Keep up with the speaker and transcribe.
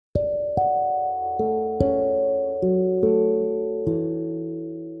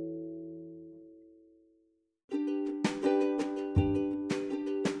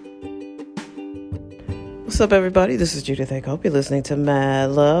What's up, everybody? This is Judith. I hope you're listening to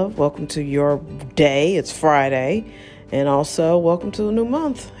Mad Love. Welcome to your day. It's Friday. And also, welcome to the new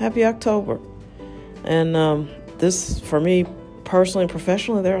month. Happy October. And this, for me, personally and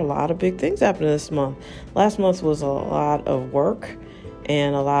professionally, there are a lot of big things happening this month. Last month was a lot of work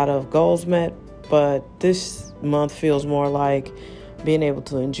and a lot of goals met. But this month feels more like being able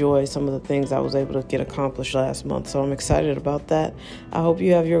to enjoy some of the things I was able to get accomplished last month. So I'm excited about that. I hope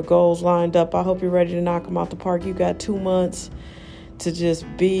you have your goals lined up. I hope you're ready to knock them out the park. You got 2 months to just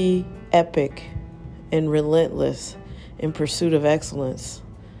be epic and relentless in pursuit of excellence.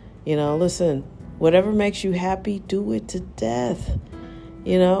 You know, listen, whatever makes you happy, do it to death.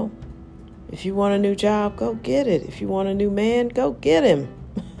 You know, if you want a new job, go get it. If you want a new man, go get him.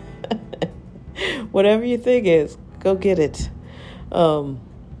 Whatever your thing is, go get it.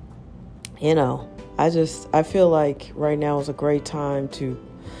 I feel like right now is a great time to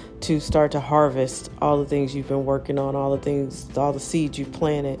start to harvest all the things you've been working on, all the seeds you've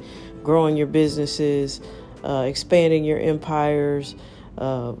planted, growing your businesses, expanding your empires,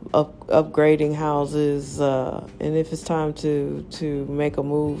 upgrading houses, and if it's time to make a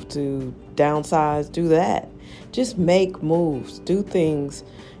move to downsize, do that. Just make moves, do things,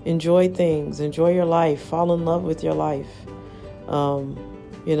 enjoy your life, fall in love with your life.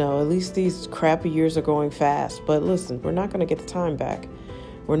 At least these crappy years are going fast. But listen, we're not going to get the time back.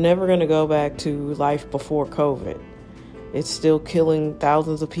 We're never going to go back to life before COVID. It's still killing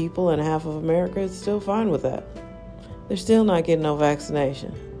thousands of people, and half of America is still fine with that. They're still not getting no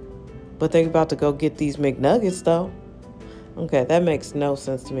vaccination. But they're about to go get these McNuggets, though. Okay, that makes no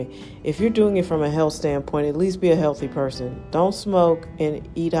sense to me. If you're doing it from a health standpoint, at least be a healthy person. Don't smoke and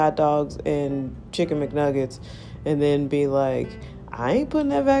eat hot dogs and chicken McNuggets and then be like, I ain't putting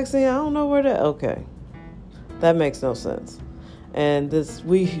that vaccine. I don't know where to. Okay. That makes no sense. And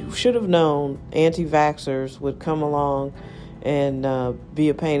we should have known anti-vaxxers would come along and be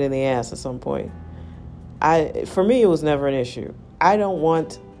a pain in the ass at some point. For me, it was never an issue. I don't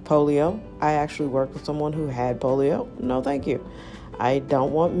want polio. I actually worked with someone who had polio. No, thank you. I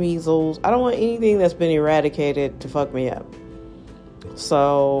don't want measles. I don't want anything that's been eradicated to fuck me up.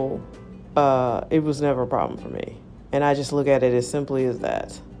 So it was never a problem for me. And I just look at it as simply as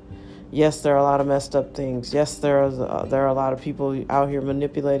that. Yes, there are a lot of messed up things. Yes, there are a lot of people out here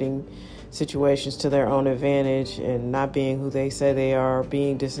manipulating situations to their own advantage and not being who they say they are,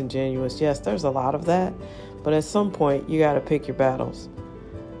 being disingenuous. Yes, there's a lot of that. But at some point, you got to pick your battles.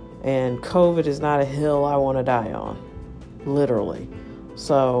 And COVID is not a hill I want to die on, literally.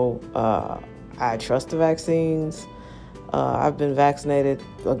 So I trust the vaccines. I've been vaccinated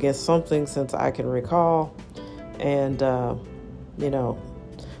against something since I can recall. And,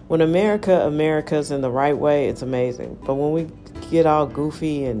 when America's in the right way, it's amazing. But when we get all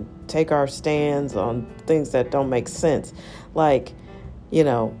goofy and take our stands on things that don't make sense, like,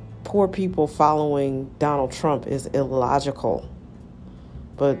 poor people following Donald Trump is illogical.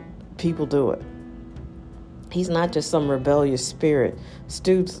 But people do it. He's not just some rebellious spirit.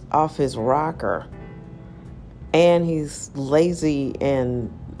 Dude's off his rocker. And he's lazy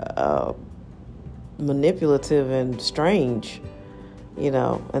and manipulative and strange,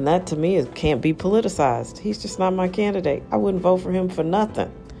 and that to me can't be politicized. He's just not my candidate. I wouldn't vote for him for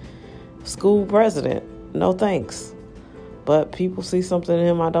nothing. School president, no thanks. But people see something in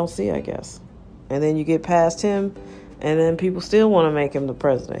him I don't see, I guess. And then you get past him, and then people still want to make him the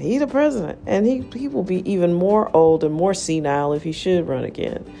president. He's the president, and he will be even more old and more senile if he should run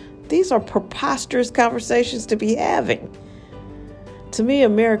again. These are preposterous conversations to be having. To me,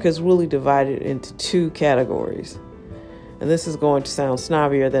 America is really divided into 2 categories. And this is going to sound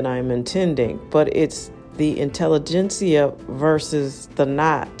snobbier than I'm intending, but it's the intelligentsia versus the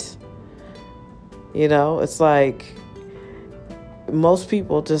not. It's like most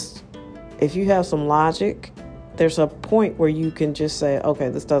people just, if you have some logic, there's a point where you can just say, okay,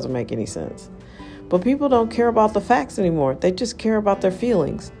 this doesn't make any sense. But people don't care about the facts anymore. They just care about their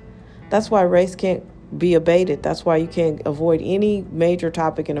feelings. That's why race can't be abated. That's why you can't avoid any major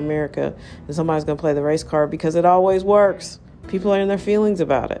topic in America and somebody's going to play the race card, because it always works. People are in their feelings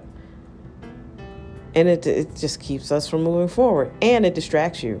about it. And it just keeps us from moving forward. And it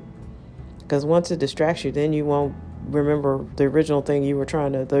distracts you. Because once it distracts you, then you won't remember the original point you were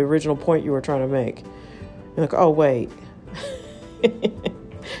trying to make. You're like, oh, wait.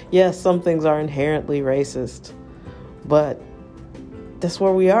 Yes, some things are inherently racist. But that's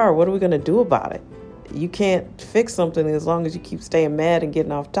where we are. What are we going to do about it? You can't fix something as long as you keep staying mad and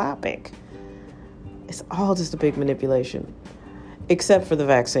getting off topic. It's all just a big manipulation. Except for the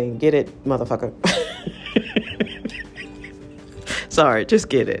vaccine. Get it, motherfucker. Sorry, just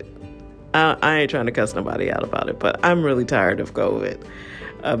get it. I ain't trying to cuss nobody out about it, but I'm really tired of COVID.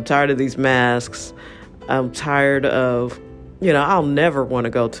 I'm tired of these masks. I'm tired of, I'll never want to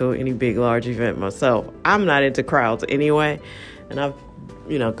go to any big, large event myself. I'm not into crowds anyway. And I've,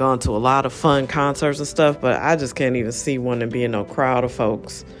 gone to a lot of fun concerts and stuff, but I just can't even see one and be in no crowd of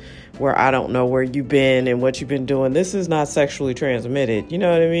folks where I don't know where you've been and what you've been doing. This is not sexually transmitted. You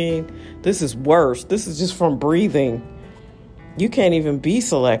know what I mean? This is worse. This is just from breathing. You can't even be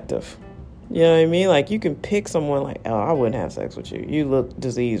selective. You know what I mean? Like, you can pick someone like, oh, I wouldn't have sex with you. You look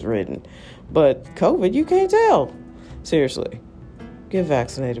disease-ridden. But COVID, you can't tell. Seriously. Get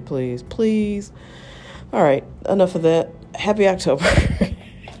vaccinated, please. Please. All right. Enough of that. Happy October.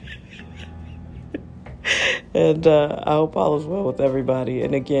 And I hope all is well with everybody.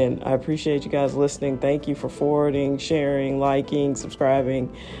 And again, I appreciate you guys listening. Thank you for forwarding, sharing, liking,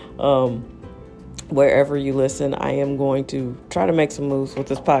 subscribing. Wherever you listen, I am going to try to make some moves with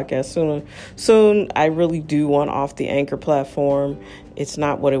this podcast soon. I really do want off the Anchor platform. It's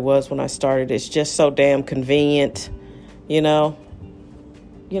not what it was when I started. It's just so damn convenient. You know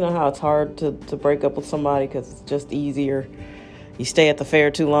how it's hard to break up with somebody because it's just easier. You stay at the fair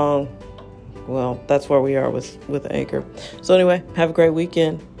too long. Well, that's where we are with Anchor. So anyway, have a great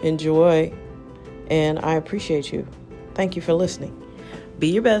weekend. Enjoy. And I appreciate you. Thank you for listening. Be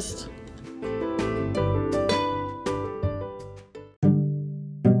your best.